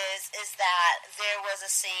is that there was a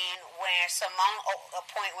scene where a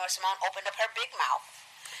point where Simone opened up her big mouth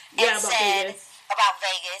and said about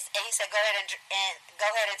Vegas, and he said, "Go ahead and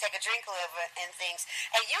take a drink, Liv, and things."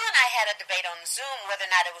 And you and I had a debate on Zoom whether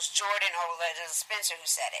or not it was Jordan or whether it was Spencer who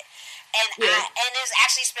said it, and it was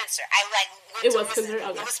actually Spencer. It was Spencer.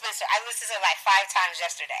 I listened to it like 5 times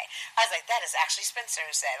yesterday. I was like, that is actually Spencer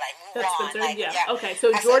who said, like, move on. Spencer, like, yeah. Okay,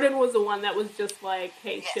 so Jordan was the one that was just like,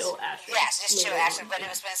 hey, chill, Ashley. Yes, just chill, Ashley. But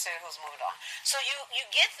it was Spencer who was moving on. So you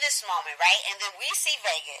get this moment, right? And then we see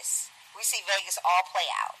Vegas. We see Vegas all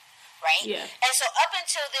play out. Right? Yeah. And so up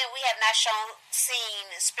until then, we have not seen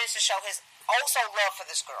Spencer show his also love for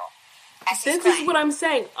this girl. This is what I'm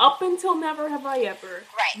saying. Up until Never Have I Ever,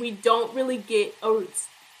 we don't really get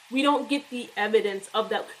the evidence of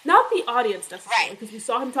that. Not the audience necessarily, because we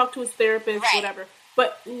saw him talk to his therapist, whatever.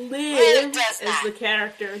 But Liv, as the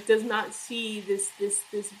character, does not see this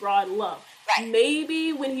broad love. Right.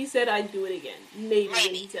 Maybe when he said I'd do it again. Maybe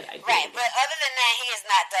when he said I'd do it again. But other than that, he has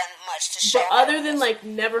not done much to show. But other than like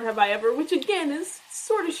Never Have I Ever, which again is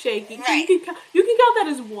sort of shaky. Right. You can count that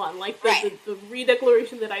as one, like the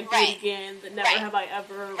re-declaration that I do it again, the Never Have I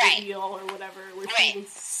Ever reveal or whatever, where she was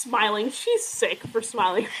smiling. She's sick for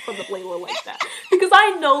smiling from the Layla like that, because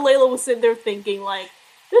I know Layla was sitting there thinking like,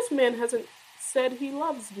 this man hasn't said he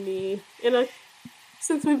loves me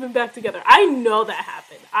since we've been back together. I know that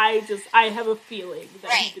happened. I have a feeling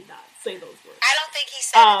that he did not say those words. I don't think he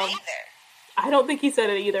said it either. I don't think he said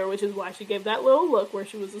it either, which is why she gave that little look where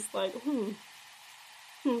she was just like,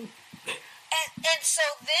 And so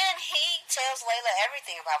then he tells Layla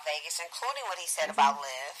everything about Vegas, including what he said about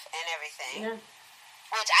Liv and everything. Yeah.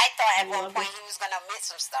 Which I thought at one point he was going to admit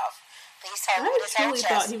some stuff. But he's telling his whole chest.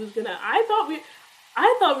 Thought he was going to. I thought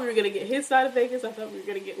we were gonna get his side of Vegas. I thought we were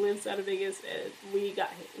gonna get Liv's side of Vegas, and we just got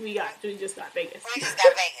Vegas. We just got Vegas,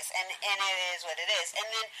 and it is what it is. And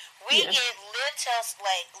then we get Liv tells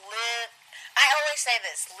Liv. I always say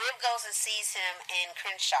this: Liv goes and sees him in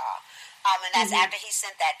Crenshaw, and that's after he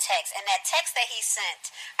sent that text. And that text that he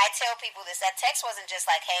sent, I tell people this: that text wasn't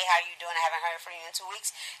just like, "Hey, how you doing? I haven't heard from you in 2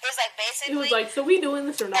 weeks." It was like basically, it was like, "So we doing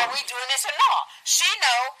this or not? Are we doing this or not?" She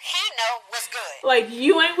know, he know, what's good. Like,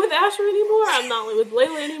 you ain't with Asher anymore. I'm not with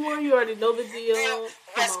Layla anymore. You already know the deal.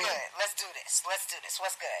 What's good? Let's do this. What's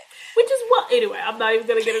good? Which is anyway, I'm not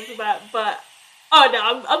even gonna get into that, but. Oh no,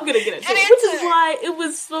 I'm gonna get into it. Which is why it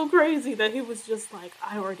was so crazy that he was just like,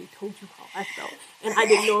 I already told you how I felt, and I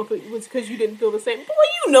didn't know if it was because you didn't feel the same. Boy,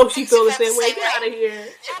 you know she feel the same way. Get out of here.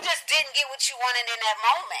 You just didn't get what you wanted in that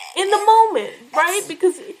moment. In the moment, right?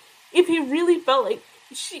 Because if he really felt like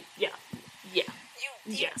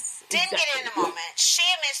Didn't get it in the moment. She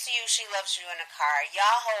admits to you she loves you in the car.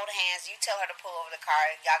 Y'all hold hands. You tell her to pull over the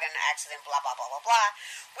car. Y'all get in an accident. Blah blah blah blah blah.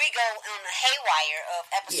 We go on the haywire of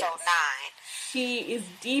episode 9. She is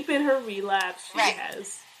deep in her relapse.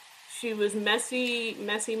 She was messy,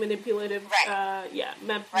 manipulative.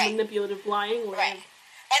 Manipulative lying.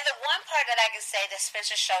 And the one part that I can say that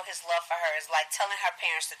Spencer showed his love for her is like telling her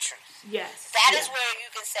parents the truth. Yes. That is where you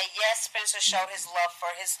can say, yes, Spencer showed his love for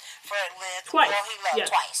Liv. Twice. Well, he loved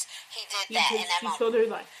twice. He did that in that moment. He showed her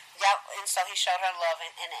life. Yep, and so he showed her love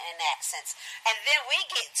in that sense. And then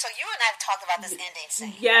so you and I have talked about this ending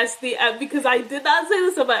scene. Yes, because I did not say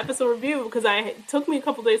this about episode review because it took me a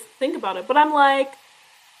couple days to think about it. But I'm like,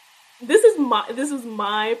 this is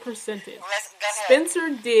my percentage.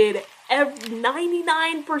 Spencer did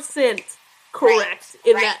 99% correct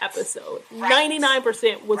in that episode.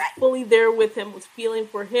 99% was fully there with him, was feeling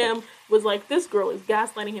for him, was like, this girl is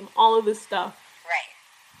gaslighting him, all of this stuff.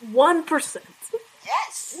 Right. 1%.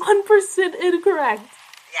 Yes. 1% incorrect.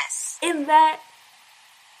 Yes. In that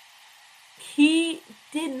he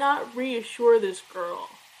did not reassure this girl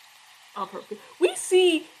of her. We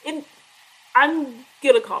see I'm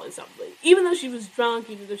gonna call it something. Even though she was drunk,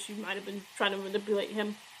 even though she might have been trying to manipulate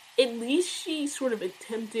him, at least she sort of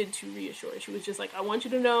attempted to reassure. She was just like, I want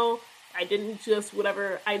you to know, I didn't just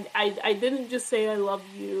whatever. I didn't just say I love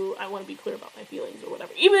you. I want to be clear about my feelings or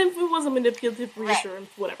whatever. Even if it was a manipulative reassurance,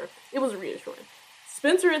 whatever. It was a reassurance.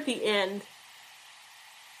 Spencer at the end.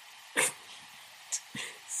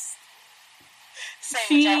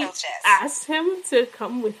 She asked him to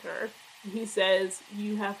come with her. He says,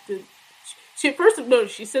 you have to... She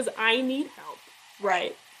says, I need help.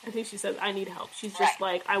 Right. I think she says, I need help. She's just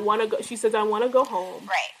like, I want to go. She says, I want to go home.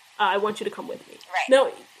 Right. I want you to come with me. Right.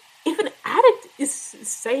 Now, if an addict is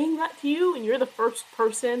saying that to you and you're the first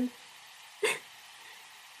person,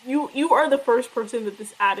 you are the first person that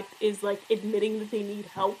this addict is, like, admitting that they need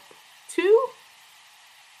help to.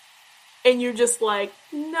 And you're just like,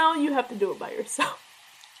 no, you have to do it by yourself.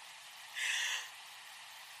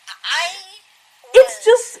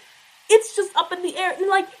 It's just up in the air. And,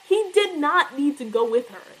 like, he did not need to go with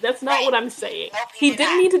her. That's not what I'm saying. Nope, he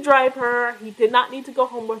didn't need to drive her. He did not need to go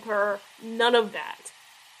home with her. None of that.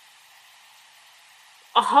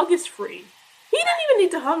 A hug is free. He didn't even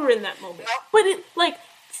need to hug her in that moment. Nope. But it, like,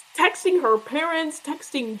 texting her parents,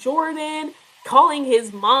 texting Jordan, calling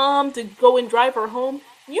his mom to go and drive her home.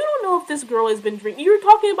 You don't know if this girl has been drinking. You're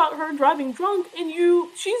talking about her driving drunk, and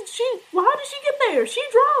well, how did she get there? She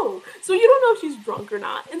drove. So you don't know if she's drunk or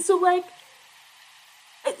not. And so, like,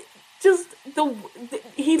 just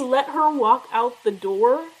he let her walk out the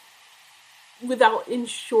door without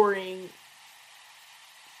ensuring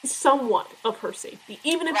somewhat of her safety,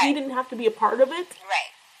 even if he didn't have to be a part of it.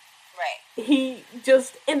 Right. He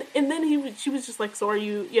just, and then she was just like, so are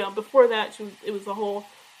you, before that, it was the whole,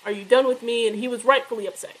 are you done with me? And he was rightfully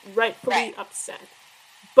upset.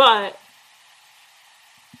 But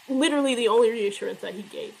literally the only reassurance that he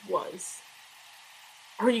gave was,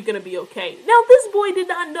 are you going to be okay? Now, this boy did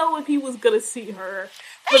not know if he was going to see her.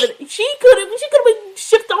 She could have been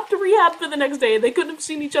shipped off to rehab for the next day. They couldn't have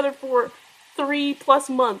seen each other for 3+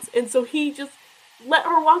 months. And so he just let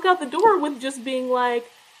her walk out the door with just being like,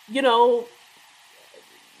 you're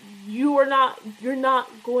not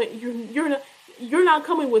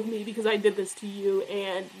coming with me because I did this to you,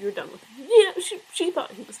 and you're done with it. Yeah, she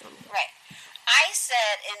thought he was done with it. Right. I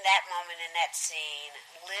said in that moment, in that scene,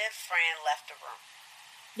 Liv friend left the room.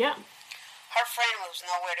 Yeah. Her friend was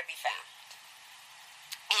nowhere to be found.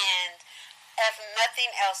 And if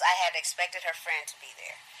nothing else, I had expected her friend to be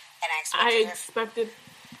there. And I expected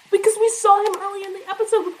because we saw him early in the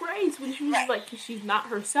episode with Grace, when she was like, she's not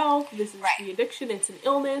herself, this is the addiction, it's an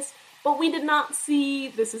illness. But we did not see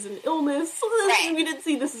this is an illness. We didn't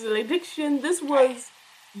see this is an addiction. This was,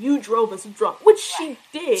 you drove us drunk, which she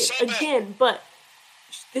did again. But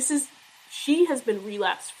she has been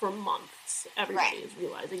relapsed for months. Everybody is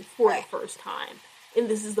realizing for the first time, and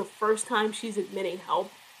this is the first time she's admitting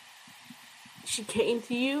help. She came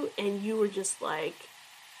to you, and you were just like,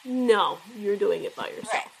 no, you're doing it by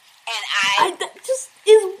yourself. And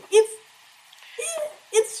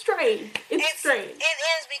it's strange. It's strange. It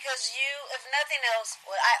is, because if nothing else,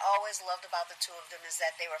 what I always loved about the two of them is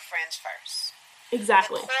that they were friends first.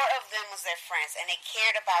 Exactly. The core of them was their friends, and they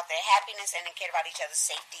cared about their happiness, and they cared about each other's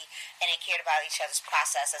safety, and they cared about each other's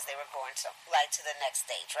process as they were going to the next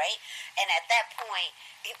stage, right? And at that point,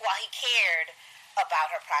 while he cared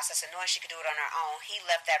about her process and knowing she could do it on her own, he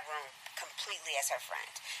left that room completely as her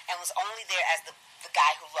friend, and was only there as the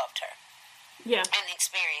guy who loved her. Yeah. And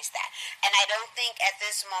experienced that. And I don't think at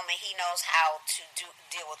this moment he knows how to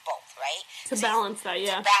deal with both, right? Balance that,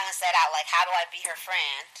 yeah. To balance that out, like, how do I be her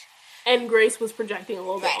friend? And Grace was projecting a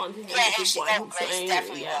little bit onto him. Yeah, and Grace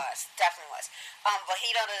definitely was. But he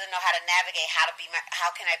doesn't know how to navigate how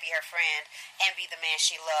can I be her friend and be the man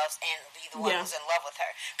she loves and be the one who's in love with her.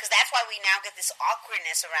 Because that's why we now get this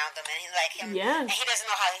awkwardness around them, and he and he doesn't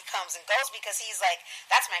know how he comes and goes, because he's like,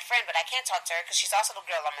 that's my friend, but I can't talk to her because she's also the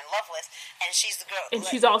girl I'm in love with, and she's the girl. And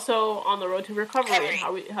she's also on the road to recovery. And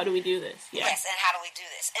how do we do this? Yeah. Yes, and how do we do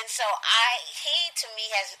this? And so he to me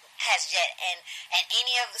has yet, and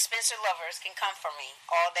any of the Spencer lovers can come for me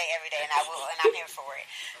all day, every day, and I will, and I'm here for it,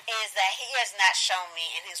 is that he has not shown me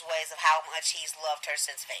in his ways of how much he's loved her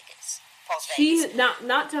since Vegas, post-Vegas. She's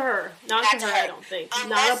not to her, I don't think.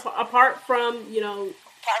 Unless, not apart from the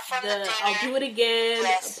I'll do it again.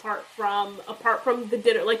 Yes. Apart from the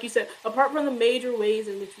dinner, like you said, apart from the major ways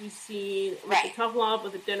in which we've seen with the tough love,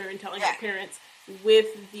 with the dinner and telling her parents,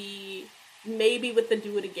 with the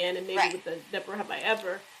do it again, and maybe with the Never Have I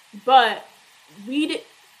Ever, but Liv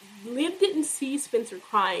didn't see Spencer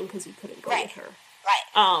crying because he couldn't go with her.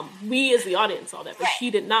 Right. We as the audience saw that, but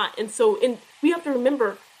she did not. And so, we have to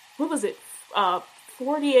remember, what was it,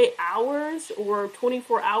 48 hours or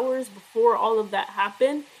 24 hours before all of that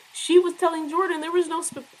happened, she was telling Jordan there was no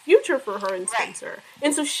future for her and Spencer.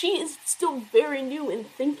 And so she is still very new in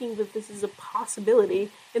thinking that this is a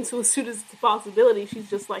possibility. And so as soon as it's a possibility, she's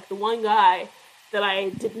just like, the one guy that I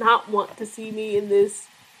did not want to see me in this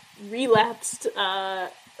relapsed,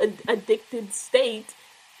 addicted state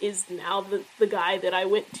is now the guy that I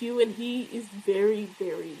went to, and he is very,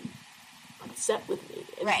 very upset with me.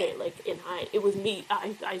 And it was me.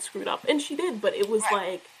 I screwed up. And she did, but it was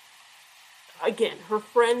like, again, her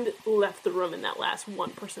friend left the room in that last 1%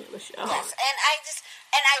 of the show. Yes,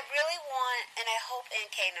 and I really want, and I hope and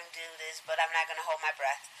Kingdom do this, but I'm not going to hold my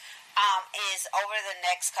breath. is over the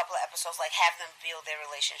next couple of episodes, like, have them build their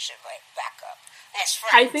relationship back up as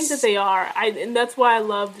friends. I think that they are. And that's why I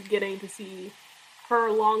loved getting to see her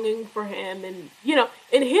longing for him, and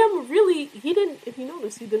and him really, he didn't. If you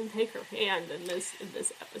notice, he didn't take her hand in this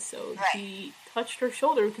episode. Right. He touched her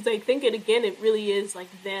shoulder, because I think it really is like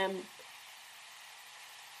them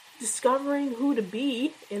discovering who to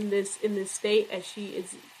be in this state as she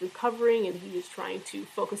is recovering, and he is trying to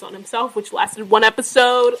focus on himself, which lasted one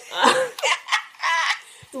episode.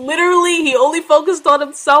 Literally, he only focused on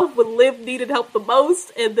himself when Liv needed help the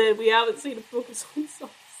most, and then we haven't seen him focus on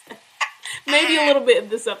himself. Maybe a little bit in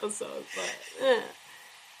this episode, but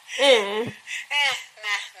Nah,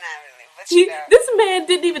 not really. But this man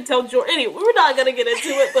didn't even tell George. Anyway, we're not gonna get into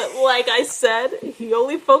it, but like I said, he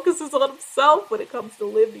only focuses on himself when it comes to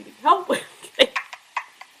Liv needing help.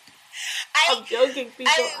 I'm joking,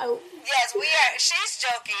 people. Yes, we are. She's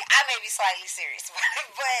joking. I may be slightly serious, but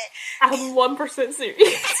I'm 1%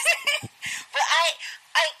 serious. But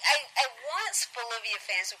I want Bolivia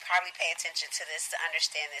fans who probably pay attention to this to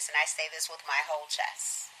understand this, and I say this with my whole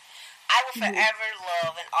chest. I will forever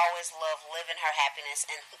love and always love Liv in her happiness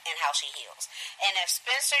and how she heals. And if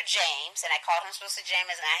Spencer James, and I called him Spencer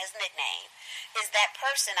James, not his nickname, is that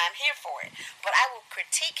person, I'm here for it. But I will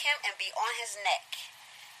critique him and be on his neck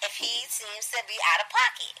if he seems to be out of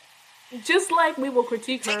pocket. Just like we will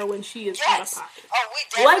critique her when she is out of pocket. Oh, we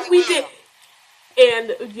definitely will. Did.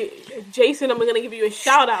 And Jason, I'm going to give you a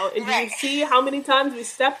shout out. And you see how many times we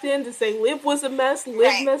stepped in to say Liv was a mess,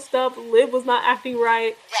 Liv messed up, Liv was not acting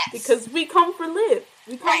right. Yes. Because we come for Liv.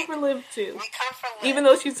 We come for Liv too. We come for Liv. Even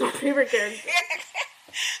though she's our favorite character.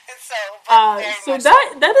 So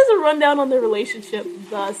that is a rundown on the relationship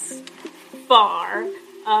thus far.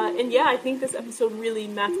 And yeah, I think this episode really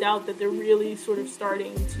mapped out that they're really sort of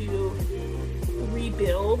starting to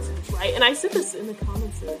rebuild, right? And I said this in the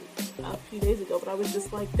comments a few days ago, but I was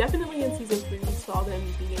just like, definitely in season 3 we saw them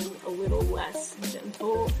being a little less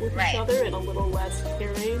gentle with each other and a little less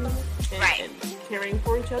caring and caring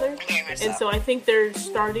for each other. And so I think they're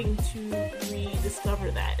starting to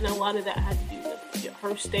rediscover that, and a lot of that had to do with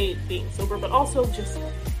her state being sober, but also just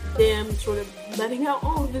them sort of letting out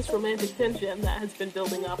all of this romantic tension that has been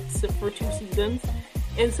building up for 2 seasons.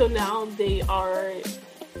 And so now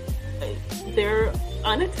they're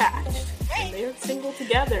unattached and they're single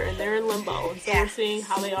together and they're in limbo. And so we're seeing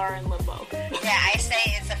how they are in limbo. Yeah, I say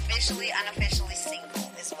it's officially, unofficially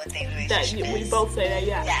single is what they relationship is. We both say that,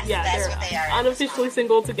 Yes, yeah, that's they're what they are. unofficially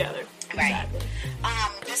single together. Right. Exactly.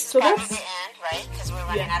 This is probably the end, right? Because we're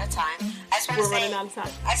running out of time. I just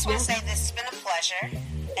want to say this has been a pleasure.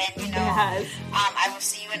 And I will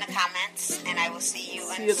see you in the comments, and I will see you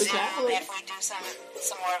in Zoom if we do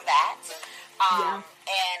some more of that.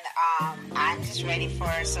 And I'm just ready for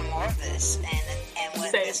some more of this and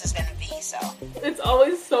what this is going to be. So it's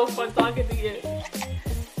always so fun talking to you.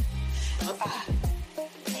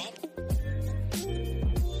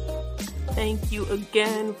 Thank you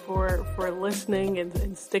again for listening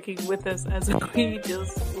and sticking with us as we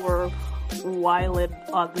just were wilding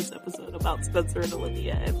on this episode about Spencer and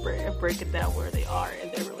Olivia and breaking down where they are in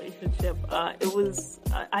their relationship.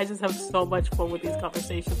 I just have so much fun with these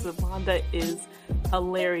conversations, and Wanda is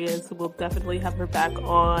hilarious. We'll definitely have her back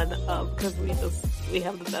on because we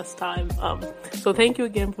have the best time. So thank you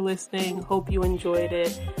again for listening. Hope you enjoyed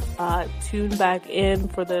it. Tune back in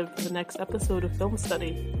for the next episode of Film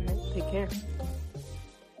Study. All right, take care.